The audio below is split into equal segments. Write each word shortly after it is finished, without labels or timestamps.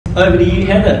Over to you,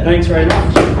 Heather. Thanks very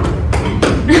much.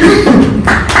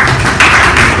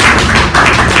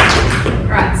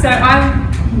 Right, so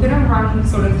I'm going to run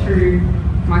sort of through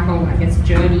my whole, I guess,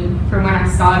 journey from when I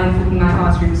started flipping my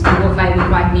classrooms to what they look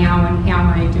like now and how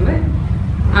I do it.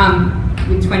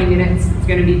 With 20 minutes, it's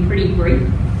going to be pretty brief.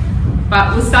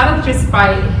 But we'll start off just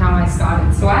by how I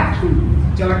started. So I actually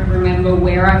don't remember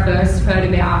where I first heard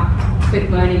about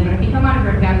FlipLearning, but I think I might have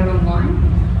read about it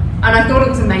online. And I thought it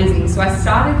was amazing. So I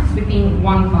started flipping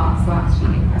one class last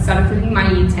year. I started flipping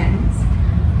my year 10s.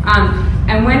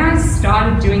 And when I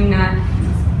started doing that,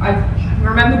 I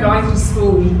remember going to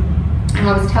school and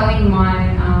I was telling my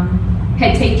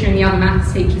head teacher and the other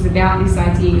maths teachers about this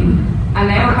idea. And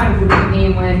they all kind of looked at me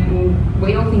and went, well,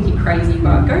 we all think you're crazy,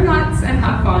 but go nuts and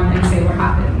have fun and see what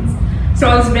happens. So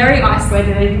I was very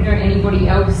isolated. I didn't know anybody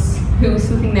else who was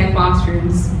flipping their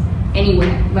classrooms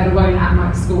anywhere, let alone at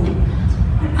my school.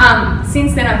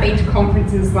 Since then, I've been to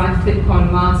conferences like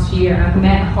FlipCon last year. I've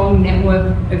met a whole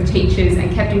network of teachers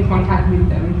and kept in contact with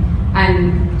them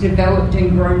and developed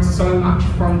and grown so much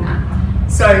from that.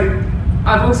 So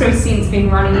I've also since been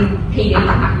running PD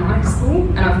at my school,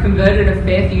 and I've converted a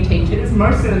fair few teachers.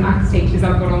 Most of the maths teachers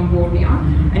I've got on board now,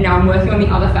 and now I'm working on the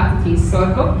other faculties. So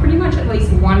I've got pretty much at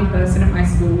least one person at my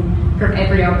school from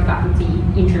every other faculty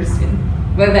interested.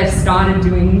 Whether they've started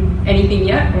doing anything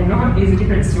yet or not is a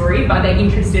different story, but they're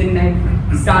interested and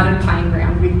they've started playing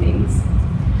around with things.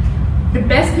 The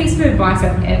best piece of advice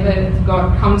I've ever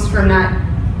got comes from that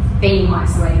being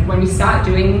isolated. When you start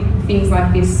doing things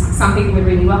like this, some people are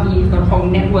really lucky, you've got a whole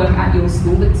network at your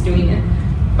school that's doing it,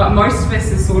 but most of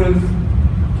us are sort of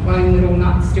blowing little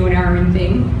nuts, doing our own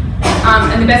thing.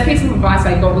 And the best piece of advice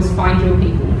I got was find your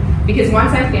people, because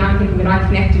once I found people that I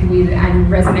connected with and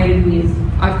resonated with,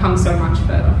 I've come so much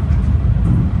further.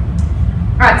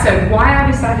 Alright, so why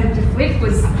I decided to flip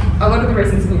was a lot of the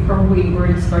reasons we've probably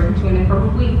already spoken to, and they're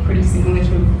probably pretty similar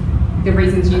to the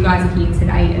reasons you guys are here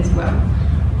today as well.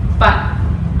 But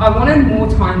I wanted more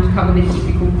time to cover the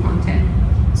difficult content.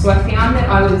 So I found that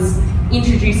I was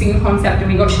introducing a concept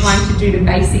and we got time to do the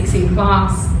basics in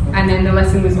class, and then the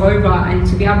lesson was over, and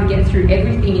to be able to get through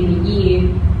everything in the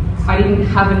year, I didn't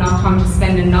have enough time to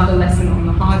spend another lesson on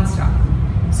the hard stuff.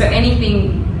 So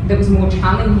anything that was more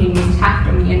challenging was tacked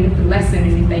on the end of the lesson,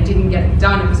 and if they didn't get it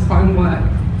done, it was homework.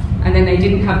 And then they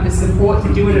didn't have the support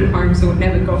to do it at home, so it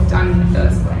never got done in the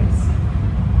first place.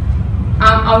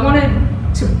 I wanted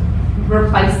to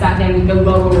replace that then with the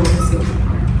lower order skills at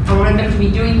home. I wanted them to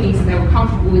be doing things that they were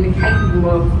comfortable with and capable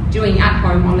of doing at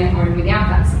home on their own without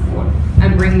that support,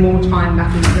 and bring more time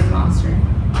back into the classroom.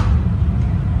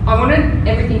 I wanted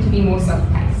everything to be more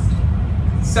self-paced.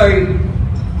 So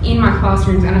in my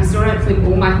classrooms, and I still don't flip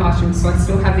all my classrooms, so I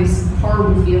still have this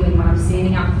horrible feeling when I'm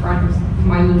standing up front of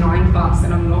my year 9 class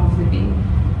and I'm not flipping,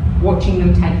 watching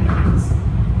them take notes.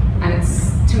 And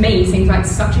it's, to me, seems like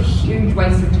such a huge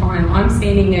waste of time. I'm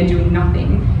standing there doing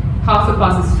nothing. Half the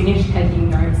class has finished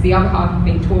taking notes, the other half have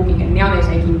been talking, and now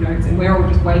they're taking notes, and we're all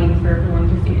just waiting for everyone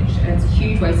to finish, and it's a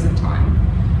huge waste of time.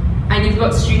 And you've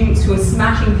got students who are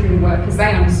smashing through the work because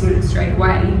they understood it straight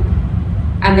away,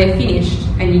 and they're finished,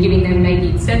 and you're giving them maybe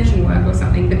extension work or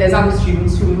something, but there's other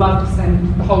students who would love to spend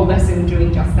the whole lesson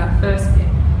doing just that first bit.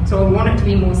 So I want it to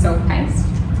be more self-paced.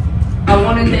 I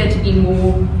wanted there to be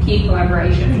more peer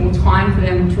collaboration, more time for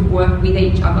them to work with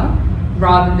each other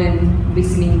rather than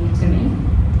listening to me.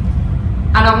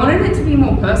 And I wanted it to be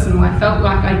more personal. I felt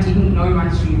like I didn't know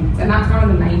my students, and that's one of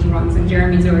the major ones, and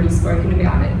Jeremy's already spoken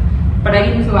about it. But I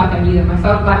didn't feel like I knew them. I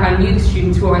felt like I knew the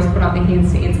students who always put up their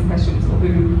hands to answer questions, or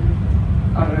who,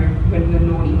 I don't know, went the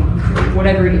naughty one,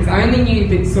 whatever it is. I only knew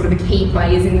the sort of the key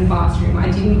players in the classroom. I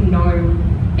didn't know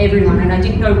everyone, and I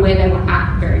didn't know where they were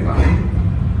at very well.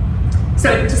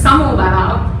 So to sum all that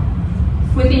up,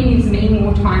 flipping gives me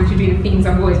more time to do the things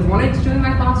I've always wanted to do in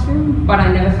my classroom, but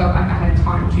I never felt like I had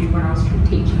time to when I was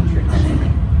teaching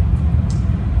traditionally.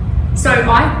 So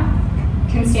I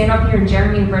can stand up here, and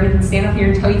Jeremy and Brendan can stand up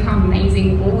here and tell you how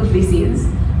amazing all of this is,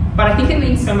 but I think it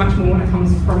means so much more when it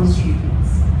comes from students.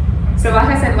 So like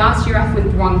I said, last year I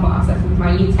flipped one class, I flipped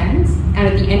my year 10s, and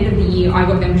at the end of the year I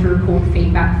got them to record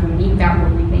feedback for me about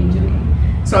what we've been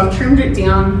doing. So I've trimmed it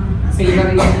down, so you've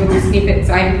got these little snippets.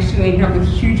 I actually ended up with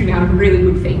a huge amount of really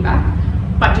good feedback,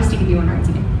 but just to give you an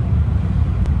idea.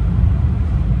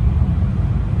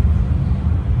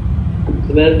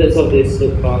 The benefits of this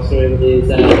classroom is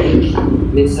that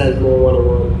this has more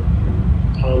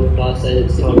one-on-one time with class, and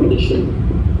it's time efficient.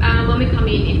 When we come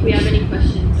in, if we have any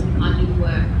questions and we can't do the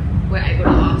work, we're able to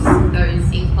ask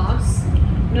those in class.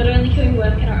 Not only can we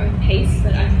work at our own pace,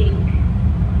 but I think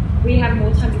we have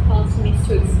more time in class for me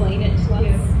to explain it to us.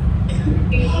 Yeah.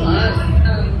 In class,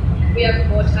 we have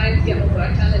more time to get more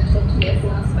work done and talk to me and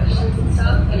ask questions and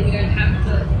stuff, and we don't have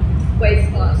to waste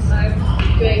class time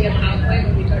doing a PowerPoint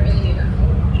when we don't really need it.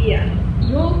 Yeah,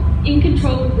 you're in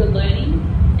control of your learning,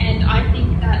 and I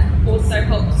think that also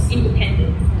helps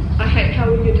independence. I hate how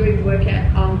when you're doing work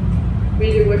at when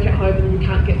you do work at home and you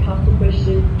can't get past the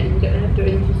question and you don't have to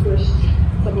just wish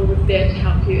someone was there to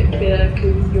help you. It's better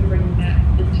because you're bringing that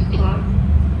into class.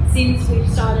 Since we've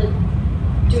started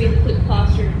doing the flipped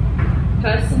classroom,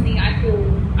 personally I feel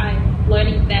I'm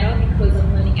learning better because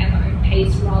I'm learning at my own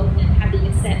pace rather than having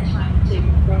a set time to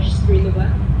rush through the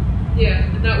work. Yeah,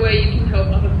 and that way you can help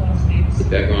other classmates.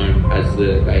 If everyone has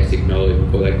the basic knowledge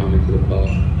before they come into the class,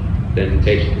 then the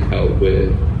teacher can help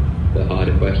with the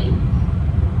harder questions.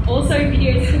 Also,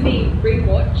 videos can be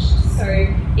rewatched, so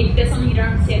if there's something you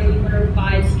don't understand or you want to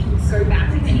revise, you can just go back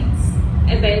and it's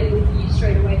available for you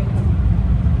straight away.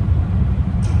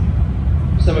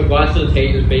 Some advice to the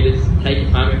teachers would be to take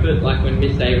your time with it. Like when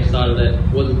Miss Davis started it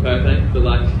wasn't perfect, but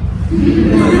like,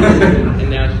 and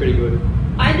now it's pretty good.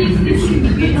 I think this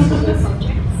can be used for all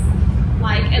subjects,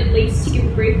 like at least to give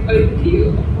a brief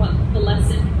overview of what the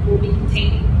lesson will be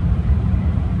containing.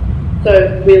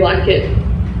 So we like it.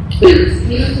 We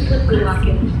like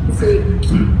it.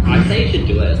 I say you should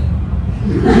do it.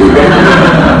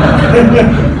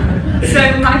 So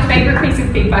my favourite piece of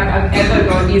feedback I've ever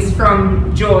got is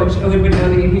from George a little bit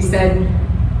earlier, who said,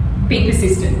 be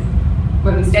persistent.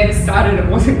 When Miss Davis started, it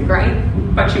wasn't great,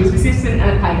 but she was persistent and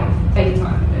it paid off. Take your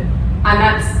time with it.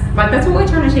 And that's what we're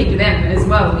trying to teach them as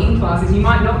well in classes. You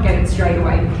might not get it straight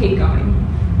away, but keep going.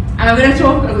 And I'm going to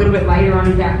talk a little bit later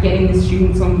on about getting the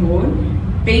students on board.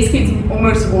 These kids,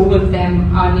 almost all of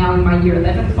them are now in my year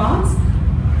 11 class,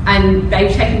 and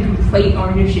they've taken complete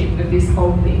ownership of this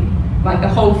whole thing. Like the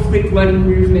whole flipped learning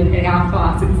movement in our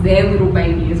class, it's their little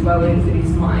baby as well as it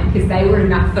is mine, because they were in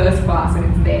that first class and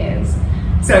it's theirs.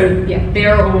 So yeah,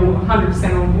 they're all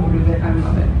 100% on board with it. I